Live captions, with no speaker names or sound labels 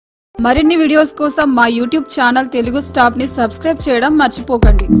మరిన్ని వీడియోస్ కోసం మా యూట్యూబ్ ఛానల్ తెలుగు స్టాప్ ని సబ్స్క్రైబ్ చేయడం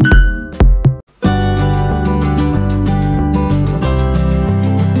మర్చిపోకండి।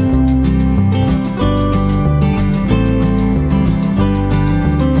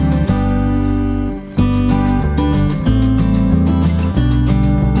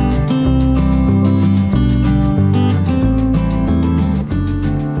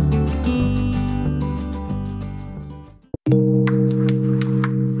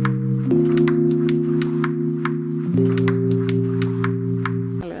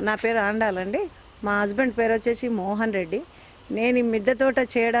 నా పేరు ఆండాలండి। మా హస్బెండ్ పేరు వచ్చేసి మోహన్ రెడ్డి। నేను ఈ మిద్దె తోట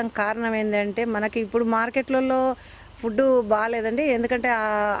చేయడానికి కారణం ఏంటంటే మనకి ఇప్పుడు మార్కెట్లలో ఫుడ్ బాగాలేదండి, ఎందుకంటే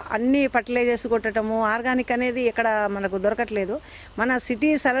అన్ని ఫర్టిలైజర్స్ కొట్టడము ఆర్గానిక్ అనేది ఇక్కడ మనకు దొరకట్లేదు। మన సిటీ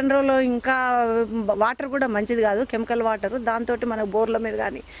సలెండ్రోలో ఇంకా వాటర్ కూడా మంచిది కాదు, కెమికల్ వాటర్, దాంతో మన బోర్ల మీద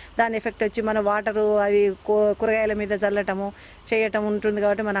కానీ దాని ఎఫెక్ట్ వచ్చి మన వాటరు అవి కూరగాయల మీద చల్లటము చేయటం ఉంటుంది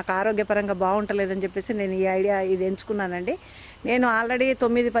కాబట్టి మనకు ఆరోగ్యపరంగా బాగుంటలేదని చెప్పేసి నేను ఈ ఐడియా ఇది ఎంచుకున్నానండి। నేను ఆల్రెడీ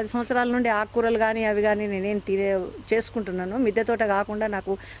 9-10 సంవత్సరాల నుండి ఆకుకూరలు కానీ అవి కానీ నేను చేసుకుంటున్నాను। మిద్దె తోట కాకుండా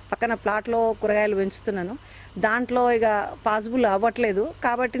నాకు పక్కన ప్లాట్లో కూరగాయలు పెంచుతున్నాను, దాంట్లో ఇక పాసిబుల్ అవ్వట్లేదు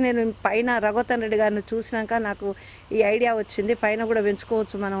కాబట్టి నేను పైన రఘువతన్ రెడ్డి గారిని చూసినాక నాకు ఈ ఐడియా వచ్చింది, పైన కూడా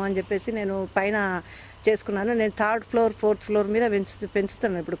పెంచుకోవచ్చు మనం అని చెప్పేసి నేను పైన చేసుకున్నాను। నేను 3rd ఫ్లోర్ 4th ఫ్లోర్ మీద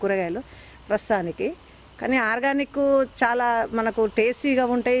పెంచుతున్నాను ఇప్పుడు కూరగాయలు ప్రస్తుతానికి। కానీ ఆర్గానిక్ చాలా మనకు టేస్టీగా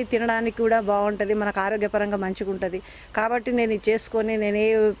ఉంటాయి, తినడానికి కూడా బాగుంటుంది, మనకు ఆరోగ్యపరంగా మంచిగా ఉంటుంది కాబట్టి నేను ఇది చేసుకొని నేను ఏ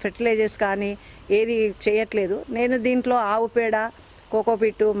ఫెర్టిలైజర్స్ కానీ ఏది చేయట్లేదు। నేను దీంట్లో ఆవు పేడ,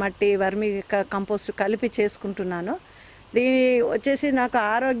 కోకోపిట్టు, మట్టి, వర్మి కంపోస్ట్ కలిపి చేసుకుంటున్నాను। దీని వచ్చేసి నాకు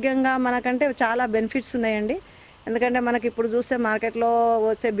ఆరోగ్యంగా మనకంటే చాలా బెనిఫిట్స్ ఉన్నాయండి, ఎందుకంటే మనకి ఇప్పుడు చూస్తే మార్కెట్లో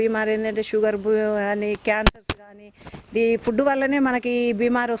వచ్చే బీమారి ఏంటంటే షుగర్ కానీ క్యాన్సర్స్ కానీ ఈ ఫుడ్ వల్లనే మనకి ఈ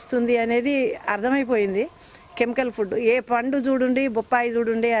బీమారి వస్తుంది అనేది అర్థమైపోయింది। కెమికల్ ఫుడ్, ఏ పండు చూడండి, బొప్పాయి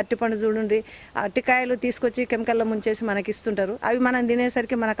చూడండి, అరటిపండు చూడండి, అరటికాయలు తీసుకొచ్చి కెమికల్లో ముంచేసి మనకి ఇస్తుంటారు, అవి మనం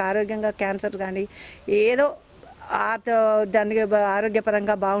తినేసరికి మనకు ఆరోగ్యంగా క్యాన్సర్ కానీ ఏదో దానికి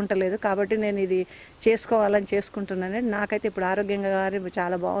ఆరోగ్యపరంగా బాగుంటలేదు కాబట్టి నేను ఇది చేసుకోవాలని చేసుకుంటున్నానండి। నాకైతే ఇప్పుడు ఆరోగ్యంగా కానీ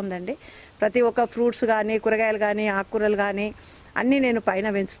చాలా బాగుందండి। ప్రతి ఒక్క ఫ్రూట్స్ కానీ కూరగాయలు కానీ ఆకుకూరలు కానీ అన్నీ నేను పైన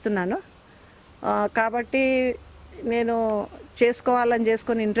పెంచుతున్నాను కాబట్టి నేను చేసుకోవాలని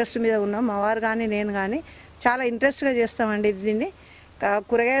చేసుకొని ఇంట్రెస్ట్ మీద ఉన్నాం, మా వారు కానీ నేను కానీ చాలా ఇంట్రెస్ట్గా చేస్తామండి దీన్ని।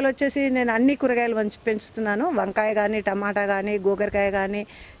 కూరగాయలు వచ్చేసి నేను అన్ని కూరగాయలు పెంచుతున్నాను, వంకాయ కానీ టమాటా కానీ గోకరకాయ కానీ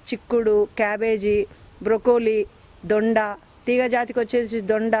చిక్కుడు, క్యాబేజీ, బ్రొకోలీ, దొండ, తీగ జాతికి వచ్చేసి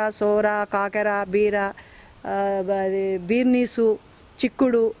దొండ, సోర, కాకర, బీర, బీర్నీసు,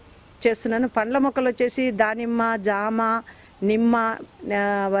 చిక్కుడు చేస్తున్నాను। పండ్ల మొక్కలు వచ్చేసి దానిమ్మ, జామ, నిమ్మ,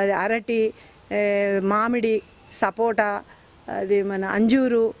 అరటి, మామిడి, సపోటా, అది మన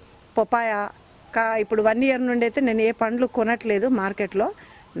అంజూరు, పపాయ। ఇప్పుడు 1 ఇయర్ నుండి అయితే నేను ఏ పండ్లు కొనట్లేదు మార్కెట్లో,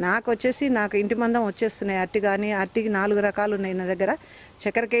 నాకు వచ్చేసి నాకు ఇంటి మందం వచ్చేస్తున్నాయి। అరటి కానీ అరటికి 4 రకాలు ఉన్నాయి నా దగ్గర,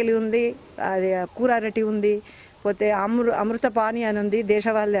 చక్కెరకేళి ఉంది, అది కూర అరటి ఉంది, పోతే అమృతపాణి అని ఉంది,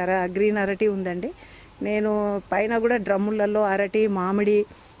 దేశవాళీ గ్రీన్ అరటి ఉందండి। నేను పైన కూడా డ్రమ్ములలో అరటి, మామిడి,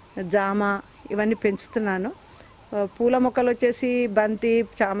 జామ ఇవన్నీ పెంచుతున్నాను। పూల మొక్కలు వచ్చేసి బంతి,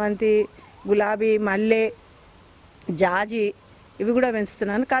 చామంతి, గులాబీ, మల్లె, జాజి ఇవి కూడా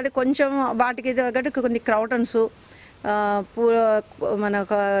పెంచుతున్నాను। కాదు కొంచెం వాటికి తగ్గట్టు కొన్ని క్రౌటన్స్ మన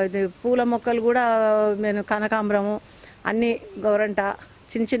పూల మొక్కలు కూడా నేను కనకాంబరము అన్నీ గౌరంట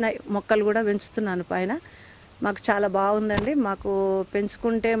చిన్న చిన్న మొక్కలు కూడా పెంచుతున్నాను పైన। మాకు చాలా బాగుందండి, మాకు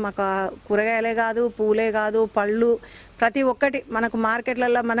పెంచుకుంటే మాకు కూరగాయలే కాదు, పూలే కాదు, పళ్ళు ప్రతి ఒక్కటి మనకు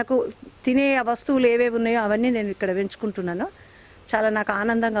మార్కెట్లలో మనకు తినే వస్తువులు ఏవేవి ఉన్నాయో అవన్నీ నేను ఇక్కడ పెంచుకుంటున్నాను, చాలా నాకు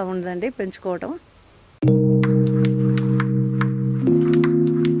ఆనందంగా ఉందండి పెంచుకోవటం।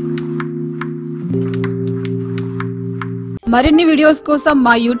 మరిన్ని వీడియోస్ కోసం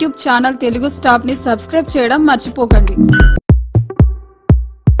మా యూట్యూబ్ ఛానల్ తెలుగు స్టాప్ ని సబ్స్క్రైబ్ చేయడం మర్చిపోకండి।